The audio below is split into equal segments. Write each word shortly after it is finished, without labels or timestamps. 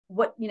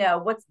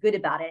what's good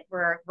about it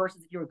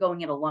versus if you were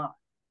going it alone?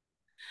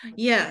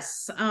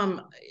 Yes.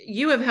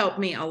 You have helped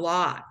me a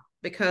lot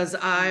because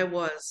I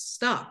was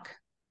stuck,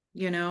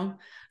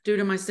 due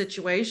to my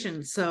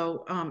situation.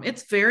 So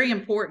it's very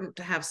important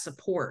to have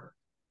support,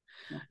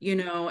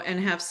 and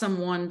have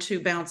someone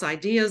to bounce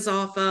ideas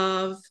off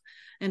of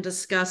and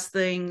discuss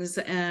things.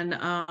 And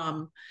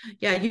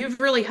yeah, you've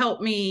really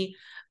helped me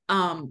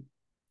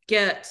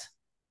get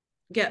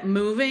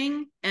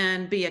moving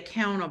and be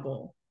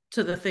accountable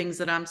to the things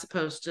that I'm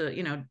supposed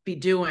to, be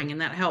doing.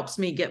 And that helps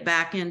me get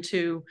back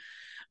into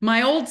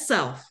my old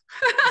self.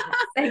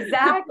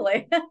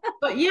 Exactly.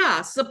 But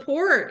yeah,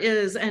 support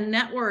and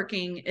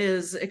networking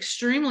is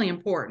extremely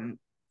important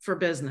for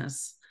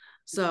business.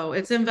 So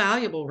it's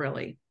invaluable,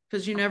 really,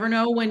 because you never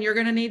know when you're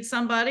going to need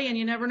somebody, and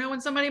you never know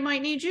when somebody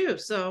might need you.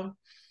 So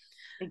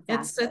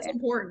Exactly. it's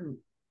important.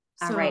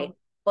 All So right.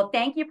 Well,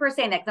 thank you for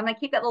saying that, because I'm going to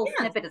keep that little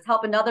snippet to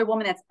help another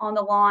woman that's on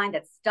the line,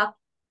 that's stuck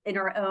in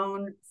her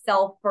own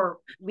self for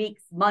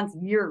weeks, months,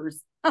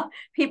 years.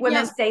 Women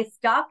yes, stay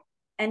stuck,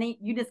 and then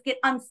you just get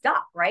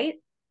unstuck, right?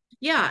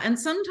 yeah, and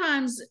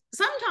sometimes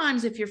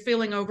if you're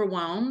feeling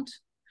overwhelmed,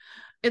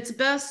 it's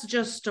best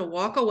just to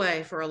walk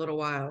away for a little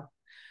while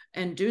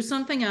and do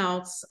something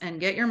else and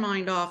get your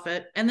mind off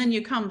it. And then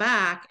you come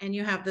back and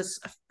you have this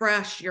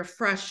you're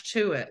fresh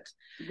to it.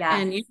 Yes.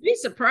 And you'd be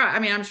surprised. I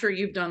mean, I'm sure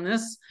you've done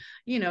this.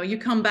 You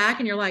come back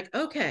and you're like,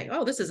 okay,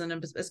 oh, this isn't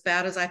as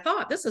bad as I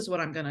thought. This is what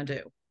I'm going to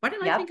do. Why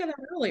didn't I Yep. think of that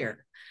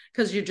earlier?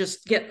 Because you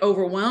just get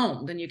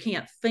overwhelmed and you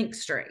can't think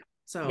straight.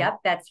 So, Yep,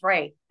 that's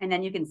right. And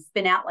then you can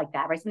spin out like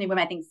that, right? So many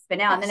women, I think, spin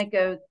out, and then it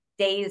goes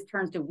days,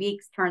 turns to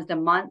weeks, turns to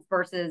months,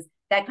 versus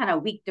that kind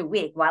of week to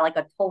week. Why, like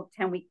a total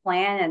 10-week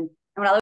plan, and